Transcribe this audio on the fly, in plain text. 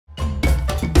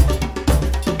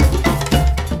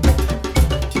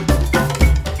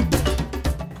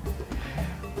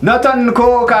Noton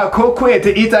ko ka kokwet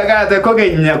itagat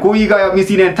kokeny kuiga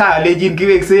misinen ta lejin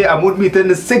kiwekse amut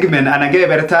miten segment anan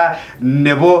keberta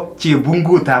nebo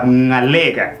chebungutab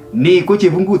Ngalek. Ni ko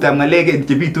chebungutab Ngalek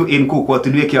chebitu en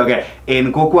kokwotinwek yoge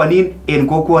en kokwonin en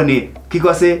kokwoni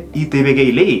kikose itebege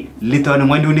ile liton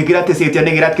ngwanduni kirate setyo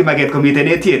ne kirat kimaget komiten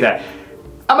etieta.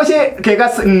 Amache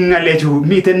kegas ngalechu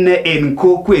miten en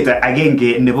kokwet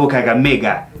agenge nebo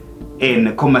Kakamega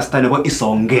en komasta nebo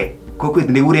Isonge. Kokwet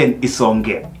nekikuren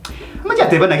Isonge. Amache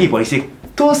ateben akiboisiek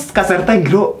tos kasarta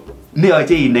ngiro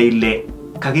neyoche inai ile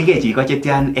kakige chiko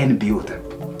chetian en biut.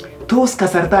 Tos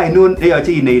kasarta ainon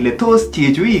neyoche inai ile tos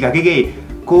chechu kakige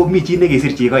ko mi chi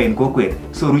nekesir chiko en kokwet,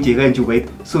 soru chiko en chupoit,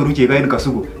 soru chiko en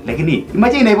kasuku, lakini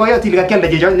imache inai boyot ile kakialda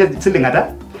cheko siling ata?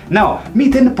 Now,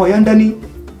 miten boyondoni,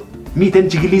 miten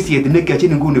chikilisiet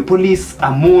nekiochin nguni police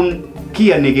amun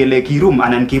kiyani kele kirum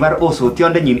anan kibar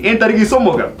osotiondenyin en tarikit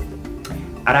 3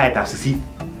 arawetab 8.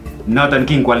 Noton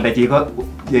kingwalda cheko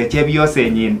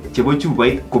chepyosenyin chebo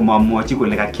chupoit komamwochi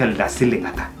kole kakialda siling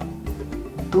ata.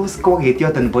 Tos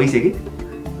koketyoton boisiek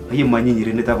aye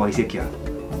manyinyire nito boisiek kyok.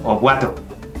 Obwato.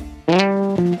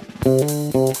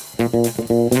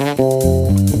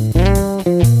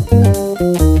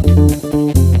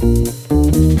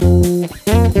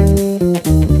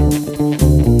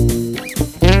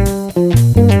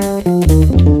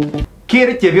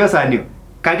 Kere chepyosani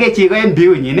kage cheko en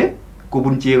biunyin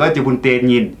kubun cheko chebun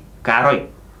tenyin karoi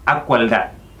ak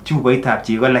kwalda chupoitab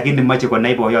cheko lakini mache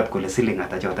konai boyot kole siling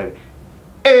ata chotok.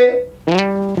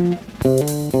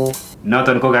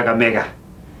 Noton ko Kakamega.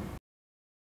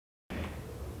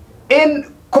 En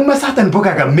komasatan bo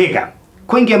Kakamega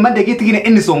ko ingemande kitigine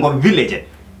en Isongo village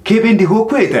kebendi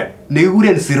kokwet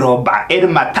nekikuren Siroba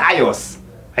en Matayos.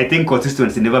 I think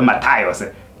constituency nebo Matayos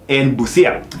en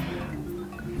Busia.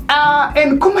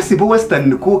 En komasi bo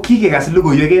Western ko kikekas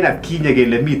logoiwek en atkinye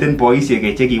kele miten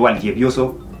boisiek che kiwal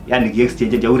chepyoso, yani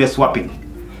ki-exchange cheure swapping.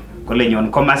 Kole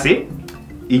nyon komasi,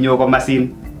 inyo komasin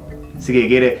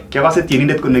sikekere kiakase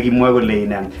tienindet kone kimwoe kole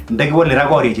ndakiwole ra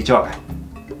korichi choka.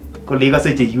 Kole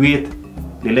ikase cheiwet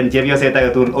lelen chepyoset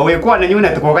age tugul owekwa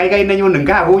nenyunet ko kaikai nenyun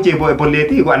nga ko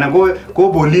cheboleti anan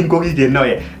ko bolin ko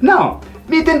kikenoe. Now,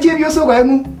 miten chepyoso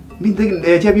aengu, miten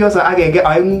chepyoso agenge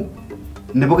aengu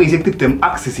nebo kenyisiek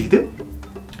 28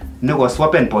 neko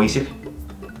swapen boisiek.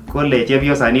 Kole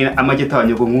chepyosani amache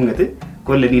tanyo kongunget,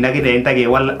 kole nin akine en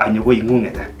takewal anyo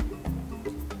koingunget.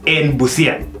 En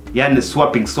Busia, yani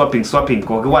swapping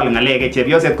ko kiwal ngalek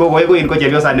chepyoset ko koin ko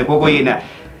chepyosani ko koin.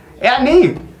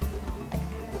 Yani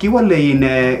kiwale in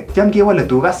cham kewale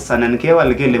tugas anan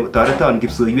kewale kele toreton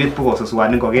kipsoiwet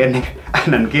bokososwan ngokenik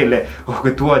anan kele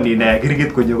oketwon in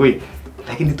kirgit konyo koi.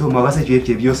 Lakini tomo akase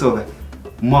chepyosok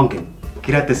mongen.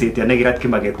 Kirate setyo ne kirat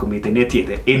kimaget komiten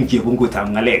etiet en chebungutab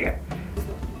Ngalek.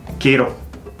 Kero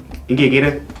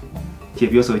ingekere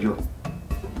chepyoso chu.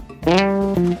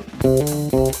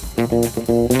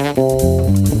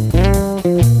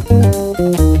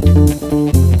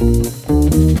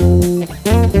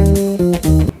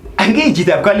 Ange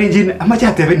chitab kalenjin amache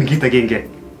ateben kit agenge.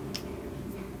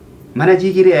 Mana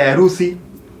chi kire harusi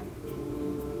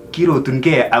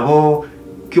kirotungei ako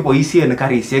kiboisien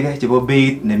karisiek chebo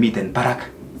beit nemiten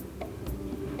barak.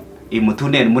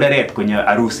 Imutunen mureret konyo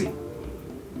harusi.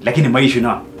 Lakini maishu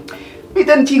no.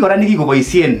 Miten chi kora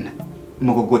nekikoboisien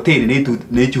mkokoteni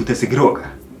nechute sigirok.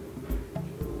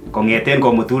 Kongeten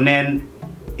komutunen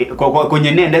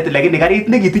konyo inendet lakini karit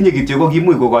nekitinye kityo ko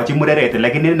kimuch kokochi mureret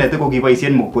lakini inendet ko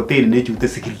kiboisien mkokoteni nechute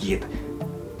sigiriet.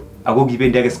 Ako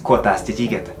kibendi ak scooters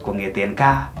chechiket kongeten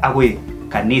kaa akoi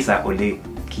kanisa ole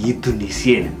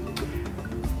kiitunisien.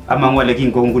 Ama ngwale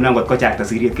kingo ngunan got kochakta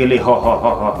sigiriet kele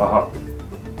ho.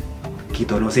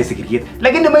 Kitonose sigiriet.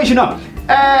 Lakini maishu no.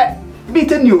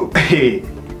 Miten yu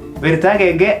werta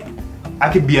agenge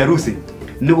ak biarusi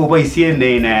niko boisien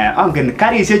en angen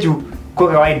karisiechu ko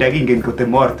kawaida kingen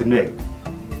kotem ortinwek.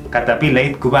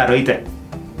 Katapilait kubaroite.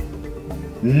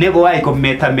 Nebo ai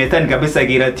kometan kabisa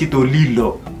kirati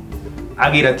tolilo.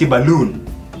 Akirati balloon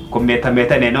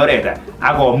kometan en oret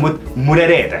akomut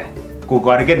mureret.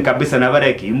 Kukorgen kabisa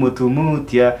nabare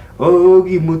kimutumutia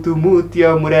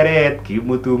kimutumutia mureret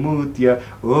kimutumutia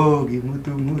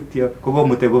kimutumutia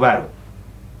kokomute kubaru.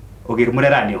 Okir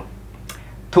mureranio.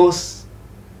 Tos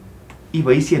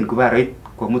iboisien kubaroit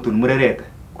komutun mureret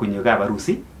konyo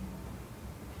kabarusi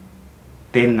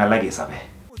ten ngalage sabe.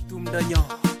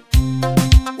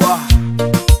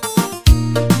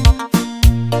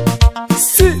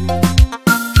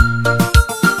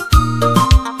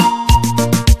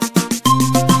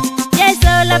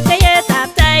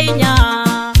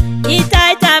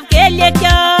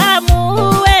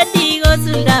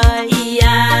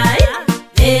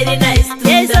 Very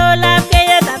nice.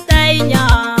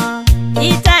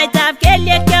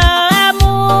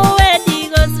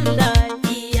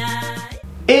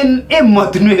 En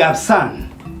emotinwekab sang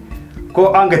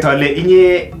ko anget ale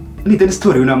inye miten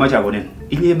story unamache akonin.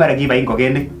 Inye mara kibai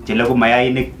ingokenik che logu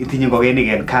mayainik, itinye ingokenik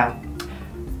en kaa.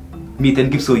 Miten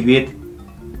kipsoiywet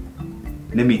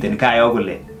nemiten kaa yo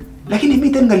kole. Lakini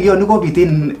miten ng'alyo nekobit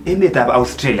en emetab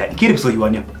Australia. Kiri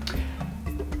kipsoiywoni.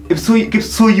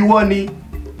 Kipsoiywoni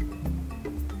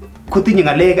kotinye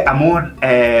ng'alek amun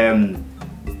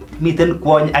miten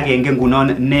kwony agenge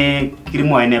ngunon ne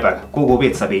kirimwoe nebak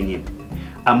kokobet sobenyin.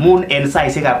 Amun en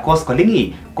saisiekab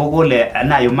koskoleng'i kokole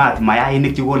nayumat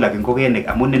mayainik chekolok ingokenik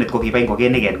amun nenet kokibai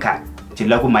ingokenik en kaa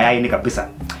chelogu mayainik kabisa.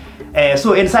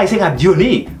 So en saisiekab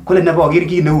jioni kole neboker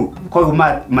kit neu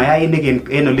koyumat mayainik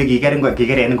en ole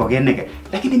kikeren ingokenik,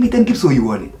 lakini miten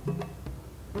kipsoiywoni.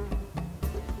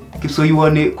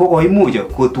 Kipsoiywoni kokoimuch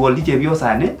kotwolchi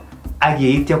chepyosani ak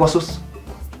yeityo kosus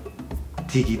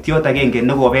tikityot agenge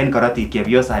nekoben korotik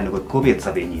chepyosani kot kobet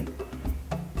sobenyin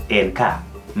en kaa.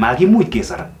 Makimuch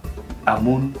kesor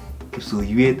amun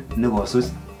kipsoiywet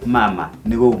nekosus mama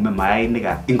nekoume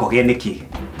mayainikab ingokenikyik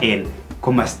en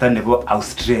komasta nebo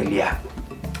Australia.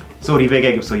 So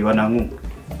ribegei kipsoiywonang'ung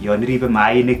yon iribe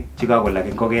mayainik chekakolok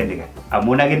ingokenik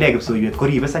amun akine kipsoiywet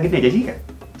koribe sakine chechiket.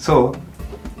 So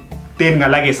ten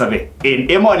ng'ala kesobe en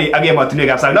emoni ak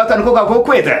emotinwekab sang. Noton ko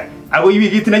kokwet ako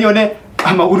wikit nenyone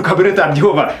amakur kabiretab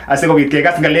Jehova asikobit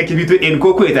kekas ng'alek chebitu en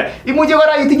kokwet. Imuche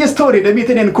kora itinye story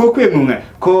nemiten en kokweng'ung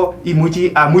ko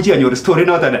amuchi anyor story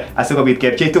noton asikobit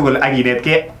kepchei tugul ak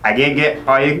inetkei agenge,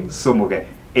 oeng, somok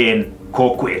en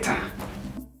kokwet.